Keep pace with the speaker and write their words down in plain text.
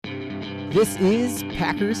This is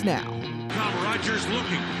Packers Now. Now Rodgers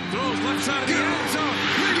looking, throws left side of the end zone.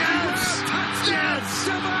 Yes! Touchdown!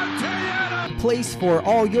 Davante Adams! Place for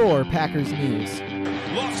all your Packers news.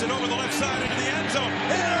 Lofts it over the left side into the end zone.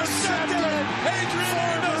 Intercepted! Adrian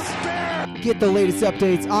Amos! Get the latest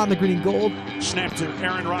updates on the green and gold. Snap to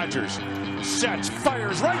Aaron Rodgers. Sets,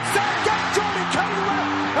 fires, right side. Got Jordan coming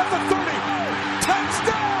left at the 30.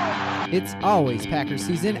 Touchdown! It's always Packers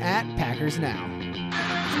season at Packers Now.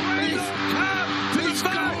 To the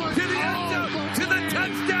 5, to the end zone, to the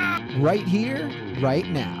touchdown! Right here, right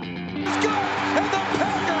now. Let's go! And the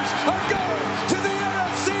Packers are going to the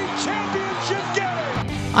NFC Championship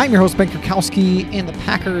game! I'm your host, Ben Krakowski, and the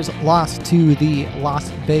Packers lost to the Las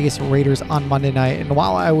Vegas Raiders on Monday night. And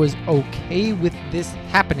while I was okay with this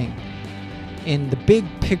happening in the big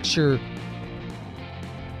picture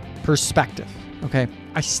perspective, okay,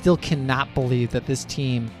 I still cannot believe that this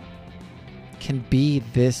team can be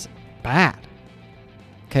this bad.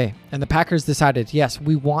 Okay, and the Packers decided, yes,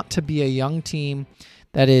 we want to be a young team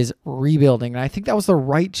that is rebuilding. And I think that was the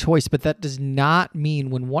right choice, but that does not mean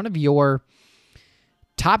when one of your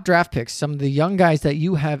top draft picks, some of the young guys that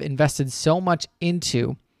you have invested so much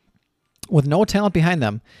into with no talent behind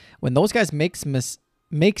them, when those guys make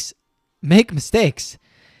mistakes,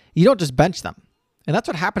 you don't just bench them. And that's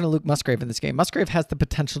what happened to Luke Musgrave in this game. Musgrave has the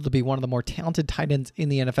potential to be one of the more talented tight ends in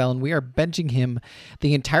the NFL, and we are benching him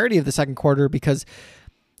the entirety of the second quarter because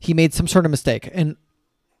he made some sort of mistake. And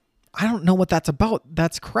I don't know what that's about.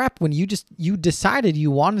 That's crap when you decided you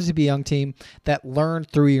wanted to be a young team that learned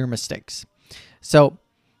through your mistakes. So,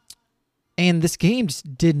 and this game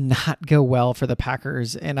just did not go well for the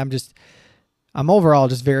Packers, and I'm overall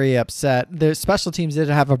just very upset. The special teams did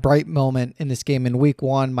have a bright moment in this game in week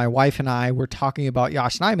one. My wife and I were talking about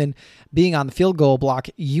Josh Nijman being on the field goal block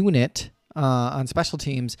unit on special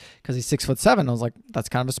teams because he's 6'7". I was like, that's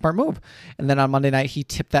kind of a smart move. And then on Monday night, he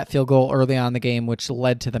tipped that field goal early on in the game, which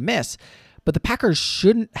led to the miss. But the Packers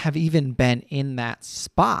shouldn't have even been in that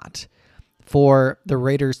spot for the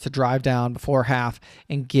Raiders to drive down before half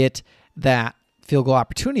and get that field goal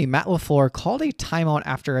opportunity. Matt LaFleur called a timeout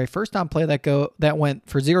after a first down play that went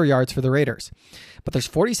for 0 yards for the Raiders. But there's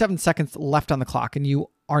 47 seconds left on the clock, and you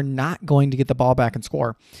are not going to get the ball back and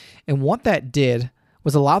score. And what that did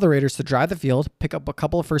was allow the Raiders to drive the field, pick up a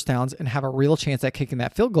couple of first downs, and have a real chance at kicking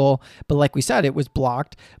that field goal. But like we said, it was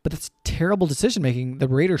blocked. But that's terrible decision-making. The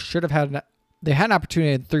Raiders should have had an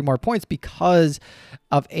opportunity at 3 more points because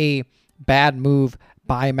of a bad move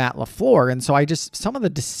by Matt LaFleur. And so some of the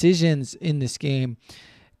decisions in this game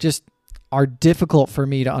just are difficult for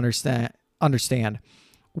me to understand.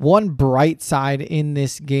 One bright side in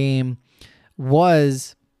this game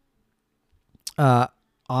was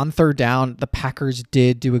on third down, the Packers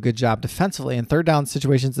did do a good job defensively. In third down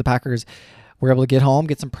situations, the Packers were able to get home,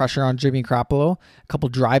 get some pressure on Jimmy Garoppolo, a couple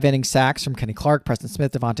drive-ending sacks from Kenny Clark, Preston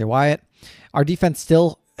Smith, Devontae Wyatt. Our defense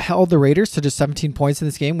still held the Raiders to just 17 points in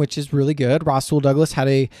this game, which is really good. Rasul Douglas had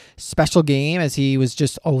a special game as he was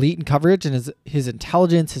just elite in coverage, and his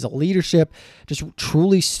intelligence, his leadership just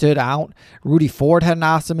truly stood out. Rudy Ford had an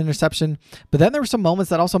awesome interception, but then there were some moments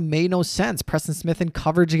that also made no sense. Preston Smith in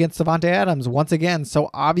coverage against Davante Adams once again, so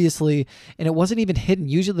obviously, and it wasn't even hidden.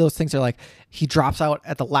 Usually those things are like he drops out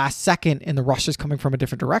at the last second and the rush is coming from a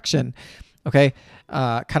different direction. Okay,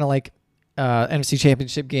 kind of like NFC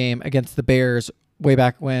Championship game against the Bears way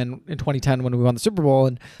back when in 2010 when we won the Super Bowl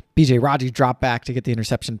and BJ Raji dropped back to get the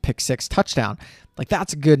interception, pick 6 touchdown. Like,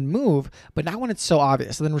 that's a good move, but not when it's so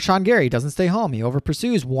obvious. And then Rashawn Gary doesn't stay home. He over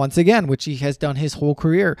pursues once again, which he has done his whole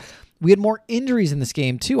career. We had more injuries in this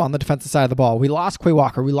game too on the defensive side of the ball. We lost Quay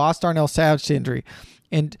Walker. We lost Darnell Savage to injury.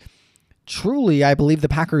 And truly, I believe the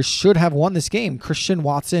Packers should have won this game. Christian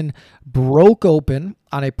Watson broke open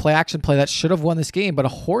on a play-action play that should have won this game, but a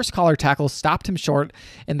horse collar tackle stopped him short,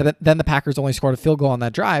 and then the Packers only scored a field goal on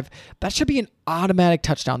that drive. That should be an automatic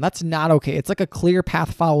touchdown. That's not okay. It's like a clear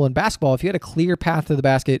path foul in basketball. If you had a clear path to the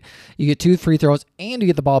basket, you get 2 free throws and you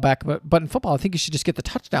get the ball back. But in football, I think you should just get the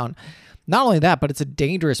touchdown. Not only that, but it's a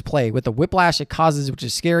dangerous play with the whiplash it causes, which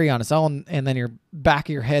is scary on its own, and then your back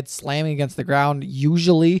of your head slamming against the ground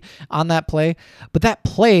usually on that play. But that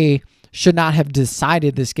play should not have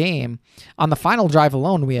decided this game. On the final drive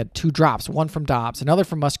alone, we had 2 drops, one from Dobbs, another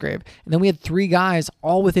from Musgrave, and then we had 3 guys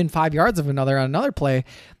all within 5 yards of another on another play.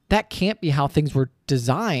 That can't be how things were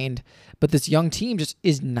designed, but this young team just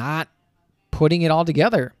is not putting it all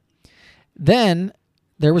together. Then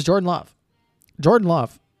there was Jordan Love. Jordan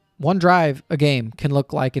Love, one drive a game can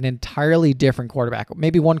look like an entirely different quarterback.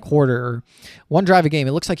 Maybe one quarter or one drive a game,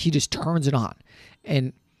 it looks like he just turns it on.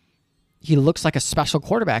 And he looks like a special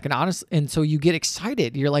quarterback. And so you get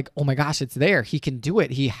excited. You're like, oh my gosh, it's there. He can do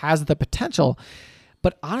it. He has the potential.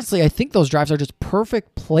 But honestly, I think those drives are just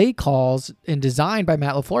perfect play calls and designed by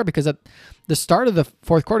Matt LaFleur, because at the start of the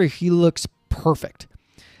fourth quarter, he looks perfect.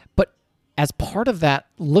 But as part of that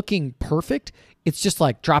looking perfect, it's just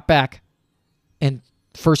like drop back and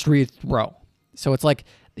first read throw. So it's like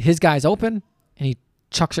his guy's open and he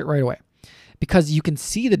chucks it right away. Because you can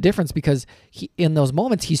see the difference, because in those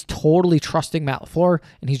moments, he's totally trusting Matt LaFleur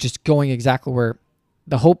and he's just going exactly where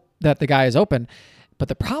the hope that the guy is open. But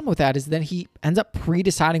the problem with that is then he ends up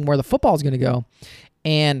pre-deciding where the football is going to go,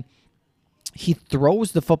 and he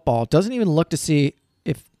throws the football, doesn't even look to see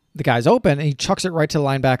if the guy's open, and he chucks it right to the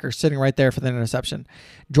linebacker sitting right there for the interception.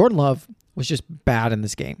 Jordan Love was just bad in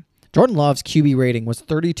this game. Jordan Love's QB rating was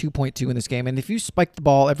 32.2 in this game, and if you spike the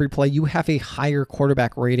ball every play, you have a higher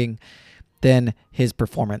quarterback rating than his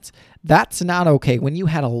performance. That's not okay when you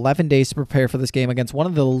had 11 days to prepare for this game against one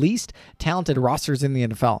of the least talented rosters in the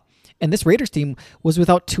NFL. And this Raiders team was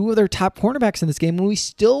without two of their top cornerbacks in this game, and we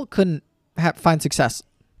still couldn't find success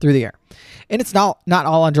through the air. And it's not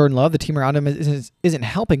all on Jordan Love. The team around him isn't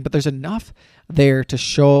helping, but there's enough there to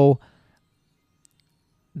show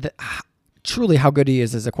truly how good he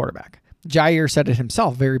is as a quarterback. Jair said it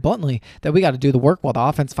himself very bluntly that we got to do the work while the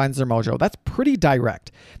offense finds their mojo. That's pretty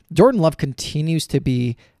direct. Jordan Love continues to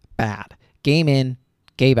be bad. Game in,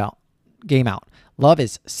 game out. Love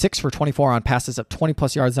is 6 for 24 on passes up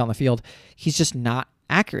 20-plus yards down the field. He's just not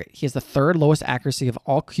accurate. He has the third lowest accuracy of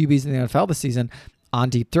all QBs in the NFL this season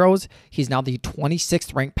on deep throws. He's now the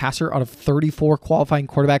 26th ranked passer out of 34 qualifying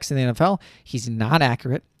quarterbacks in the NFL. He's not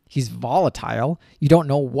accurate. He's volatile. You don't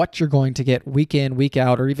know what you're going to get week in, week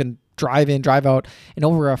out, or even drive in, drive out. And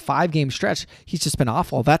over a 5-game stretch, he's just been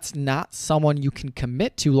awful. That's not someone you can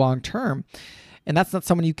commit to long term. And that's not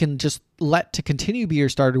someone you can just let to continue to be your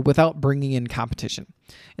starter without bringing in competition.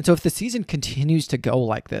 And so if the season continues to go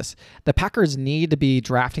like this, the Packers need to be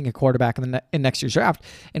drafting a quarterback in next year's draft.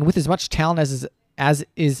 And with as much talent as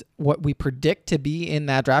is what we predict to be in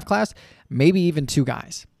that draft class, maybe even 2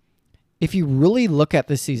 guys. If you really look at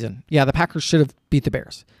this season, yeah, the Packers should have beat the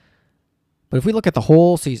Bears. But if we look at the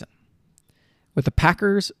whole season, with the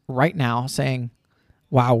Packers right now saying,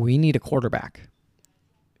 wow, we need a quarterback,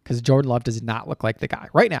 because Jordan Love does not look like the guy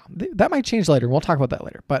right now. That might change later. We'll talk about that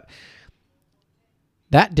later. But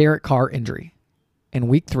that Derek Carr injury in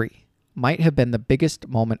week 3 might have been the biggest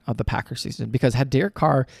moment of the Packers season, because had Derek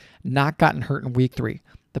Carr not gotten hurt in week 3,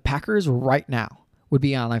 the Packers right now would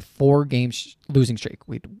be on a 4-game losing streak.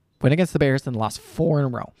 We'd win against the Bears and lost 4 in a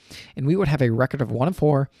row. And we would have a record of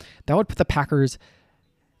 1-4. That would put the Packers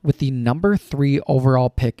with the number 3 overall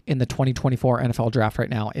pick in the 2024 NFL draft right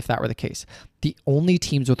now, if that were the case. The only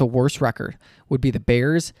teams with a worse record would be the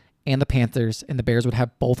Bears and the Panthers, and the Bears would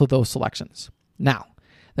have both of those selections. Now,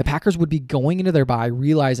 the Packers would be going into their bye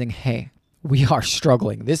realizing, hey, we are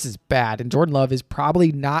struggling. This is bad, and Jordan Love is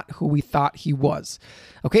probably not who we thought he was.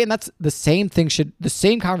 Okay, and that's the same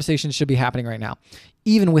conversation should be happening right now.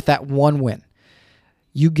 Even with that one win,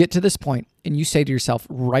 you get to this point and you say to yourself,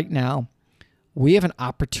 right now, we have an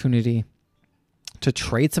opportunity to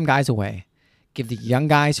trade some guys away, give the young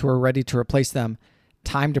guys who are ready to replace them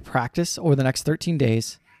time to practice over the next 13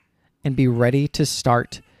 days, and be ready to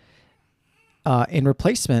start in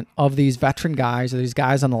replacement of these veteran guys or these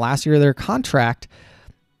guys on the last year of their contract.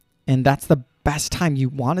 And that's the best time. You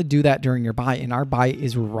want to do that during your bye, and our bye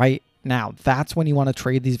is right now. That's when you want to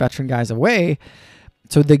trade these veteran guys away,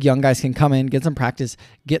 so the young guys can come in, get some practice,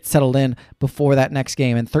 get settled in before that next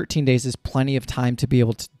game. And 13 days is plenty of time to be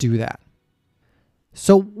able to do that.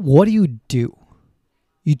 So what do?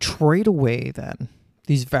 You trade away then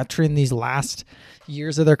these last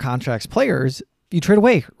years of their contracts players. You trade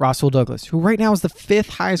away Rasul Douglas, who right now is the 5th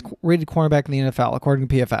highest rated cornerback in the NFL, according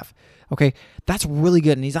to PFF. Okay, that's really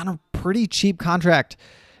good. And he's on a pretty cheap contract.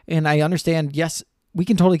 And I understand, yes, we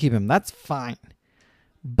can totally keep him. That's fine.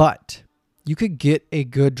 But you could get a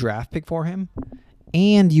good draft pick for him,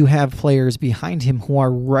 and you have players behind him who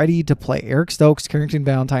are ready to play. Eric Stokes, Carrington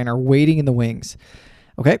Valentine are waiting in the wings.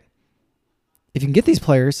 Okay? If you can get these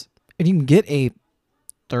players, and you can get a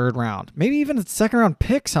 3rd round, maybe even a 2nd round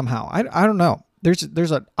pick somehow. I don't know. There's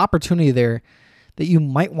an opportunity there that you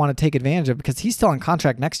might want to take advantage of, because he's still on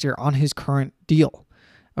contract next year on his current deal.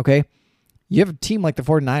 Okay? You have a team like the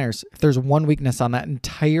 49ers, if there's one weakness on that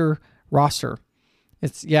entire roster,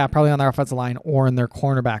 it's, probably on their offensive line or in their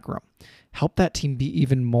cornerback room. Help that team be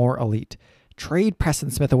even more elite. Trade Preston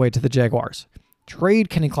Smith away to the Jaguars. Trade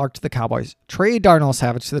Kenny Clark to the Cowboys. Trade Darnell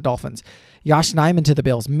Savage to the Dolphins. Josh Nijman to the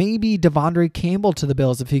Bills. Maybe Devondre Campbell to the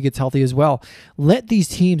Bills if he gets healthy as well. Let these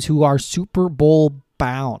teams who are Super Bowl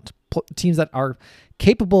abound. Teams that are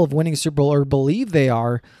capable of winning a Super Bowl or believe they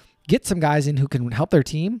are, get some guys in who can help their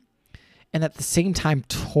team, and at the same time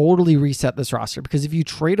totally reset this roster. Because if you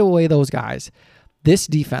trade away those guys, this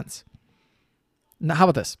defense, now how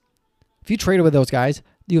about this? If you trade away those guys,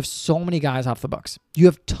 you have so many guys off the books. You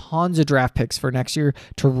have tons of draft picks for next year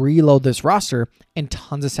to reload this roster and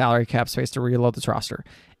tons of salary cap space to reload this roster.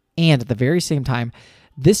 And at the very same time,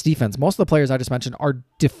 this defense, most of the players I just mentioned are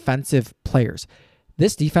defensive players.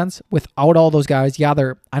 This defense, without all those guys, I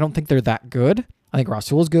don't think they're that good. I think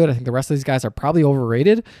Rasul's good. I think the rest of these guys are probably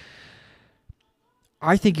overrated.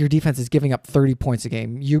 I think your defense is giving up 30 points a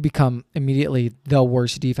game. You become immediately the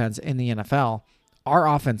worst defense in the NFL. Our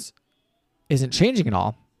offense isn't changing at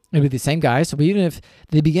all. It'll be the same guys. So even if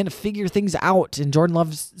they begin to figure things out and Jordan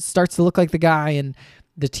Love starts to look like the guy and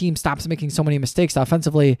the team stops making so many mistakes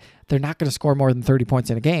offensively, they're not going to score more than 30 points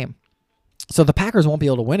in a game. So the Packers won't be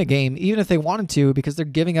able to win a game, even if they wanted to, because they're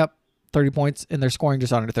giving up 30 points and they're scoring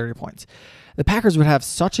just under 30 points. The Packers would have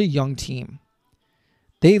such a young team.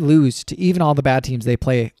 They lose to even all the bad teams they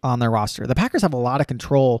play on their roster. The Packers have a lot of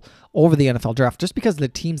control over the NFL draft just because of the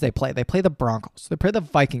teams they play. They play the Broncos. They play the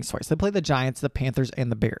Vikings twice. They play the Giants, the Panthers,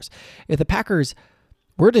 and the Bears. If the Packers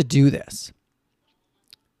were to do this,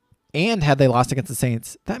 and had they lost against the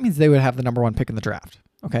Saints, that means they would have the number 1 pick in the draft.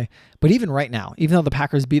 Okay? But even right now, even though the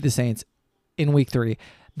Packers beat the Saints in week 3,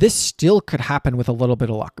 this still could happen with a little bit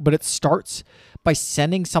of luck. But it starts by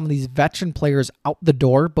sending some of these veteran players out the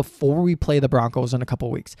door before we play the Broncos in a couple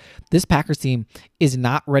of weeks. This Packers team is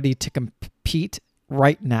not ready to compete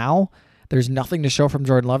right now. There's nothing to show from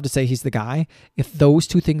Jordan Love to say he's the guy. If those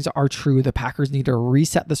two things are true, the Packers need to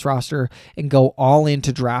reset this roster and go all in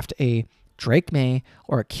to draft a Drake May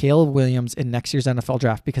or a Caleb Williams in next year's NFL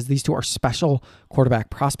draft, because these two are special quarterback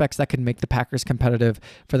prospects that can make the Packers competitive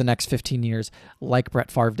for the next 15 years, like Brett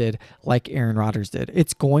Favre did, like Aaron Rodgers did.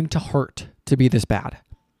 It's going to hurt to be this bad,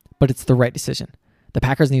 but it's the right decision. The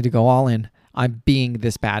Packers need to go all in on being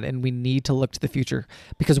this bad, and we need to look to the future,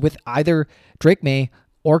 because with either Drake May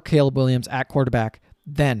or Caleb Williams at quarterback,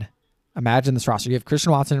 then imagine this roster. You have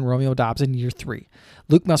Christian Watson and Romeo Doubs in year 3.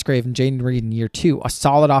 Luke Musgrave and Jaden Reed in year 2. A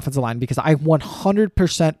solid offensive line, because I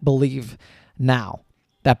 100% believe now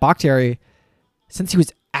that Bakhtiari, since he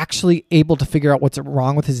was actually able to figure out what's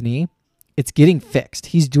wrong with his knee, it's getting fixed.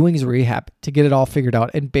 He's doing his rehab to get it all figured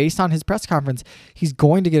out. And based on his press conference, he's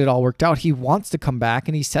going to get it all worked out. He wants to come back,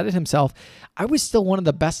 and he said it himself. I was still one of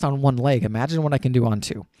the best on one leg. Imagine what I can do on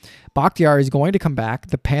 2. Bakhtiari is going to come back.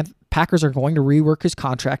 The Packers are going to rework his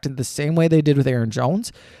contract in the same way they did with Aaron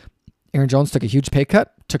Jones. Aaron Jones took a huge pay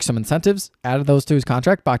cut, took some incentives, added those to his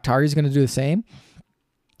contract. Bakhtiari is going to do the same.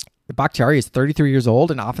 Bakhtiari is 33 years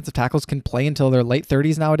old, and offensive tackles can play until their late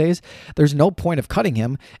 30s nowadays. There's no point of cutting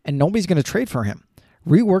him, and nobody's going to trade for him.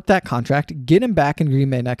 Rework that contract, get him back in Green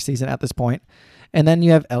Bay next season at this point. And then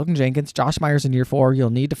you have Elgin Jenkins, Josh Myers in year 4.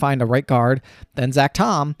 You'll need to find a right guard, then Zach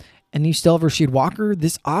Tom, and you still have Rasheed Walker.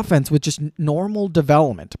 This offense with just normal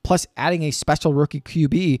development, plus adding a special rookie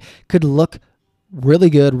QB, could look really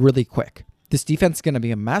good really quick. This defense is going to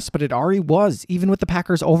be a mess, but it already was, even with the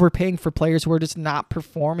Packers overpaying for players who are just not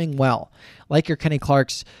performing well, like your Kenny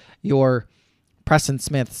Clarks, your Preston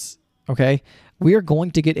Smiths, okay? We are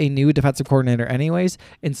going to get a new defensive coordinator anyways,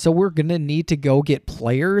 and so we're going to need to go get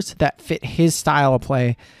players that fit his style of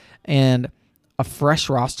play, and a fresh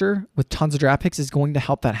roster with tons of draft picks is going to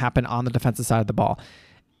help that happen on the defensive side of the ball.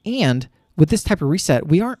 And with this type of reset,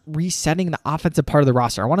 we aren't resetting the offensive part of the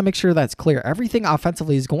roster. I want to make sure that's clear. Everything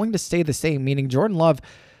offensively is going to stay the same, meaning Jordan Love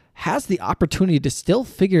has the opportunity to still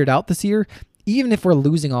figure it out this year, even if we're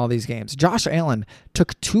losing all these games. Josh Allen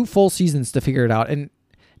took 2 full seasons to figure it out, and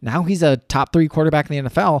now he's a top 3 quarterback in the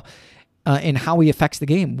NFL in how he affects the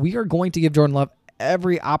game. We are going to give Jordan Love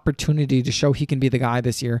every opportunity to show he can be the guy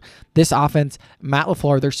this year. This offense, Matt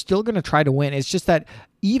LaFleur, they're still going to try to win. It's just that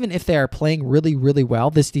even if they are playing really, really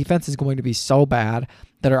well, this defense is going to be so bad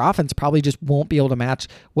that our offense probably just won't be able to match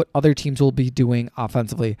what other teams will be doing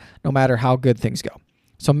offensively, no matter how good things go.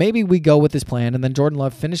 So maybe we go with this plan, and then Jordan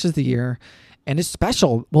Love finishes the year and is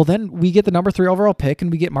special. Well, then we get the number 3 overall pick,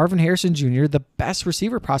 and we get Marvin Harrison Jr., the best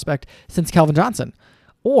receiver prospect since Calvin Johnson.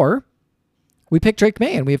 Or we pick Drake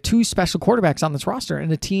May, and we have 2 special quarterbacks on this roster, and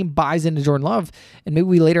the team buys into Jordan Love, and maybe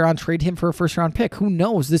we later on trade him for a first-round pick. Who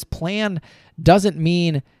knows? This plan doesn't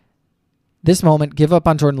mean this moment give up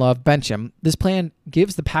on Jordan Love, bench him. This plan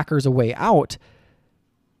gives the Packers a way out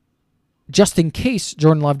just in case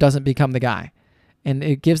Jordan Love doesn't become the guy, and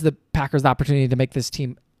it gives the Packers the opportunity to make this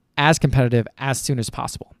team as competitive as soon as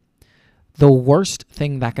possible. The worst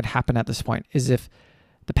thing that could happen at this point is if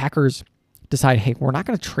the Packers decide, hey, we're not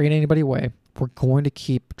going to trade anybody away. We're going to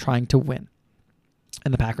keep trying to win.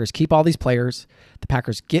 and the Packers keep all these players, the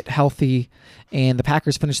Packers get healthy, and the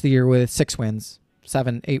Packers finish the year with 6 wins,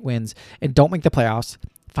 7, 8 wins, and don't make the playoffs,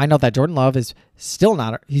 find out that Jordan Love is still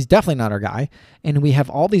not, he's definitely not our guy, and we have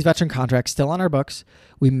all these veteran contracts still on our books.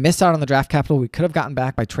 We miss out on the draft capital we could have gotten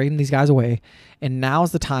back by trading these guys away, and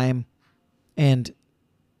now's the time, and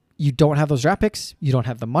you don't have those draft picks, you don't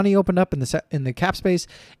have the money opened up in the cap space,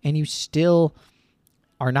 and you still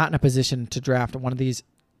are not in a position to draft one of these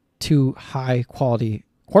 2 high-quality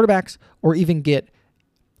quarterbacks or even get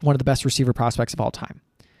one of the best receiver prospects of all time.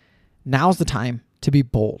 Now's the time to be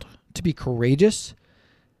bold, to be courageous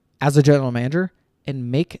as a general manager,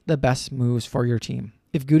 and make the best moves for your team.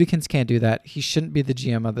 If Gutekunst can't do that, he shouldn't be the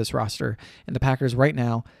GM of this roster. And the Packers right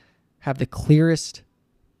now have the clearest,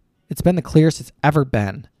 it's been the clearest it's ever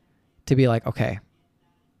been to be like, okay,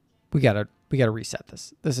 we gotta reset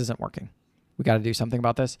this. This isn't working. We got to do something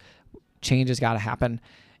about this. Change has got to happen.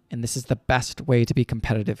 And this is the best way to be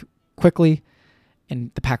competitive quickly.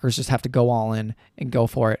 And the Packers just have to go all in and go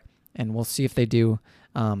for it. And we'll see if they do.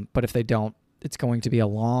 But if they don't, it's going to be a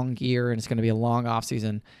long year and it's going to be a long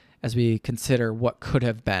offseason as we consider what could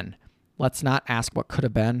have been. Let's not ask what could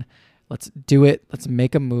have been. Let's do it. Let's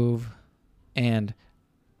make a move and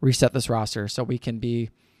reset this roster so we can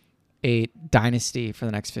be a dynasty for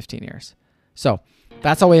the next 15 years. So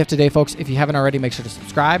that's all we have today, folks. If you haven't already, make sure to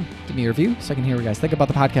subscribe, give me a review so I can hear what you guys think about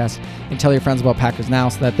the podcast, and tell your friends about Packers Now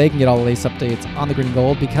so that they can get all the latest updates on the green and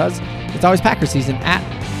gold, because it's always Packers season at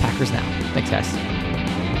Packers Now. Thanks, guys.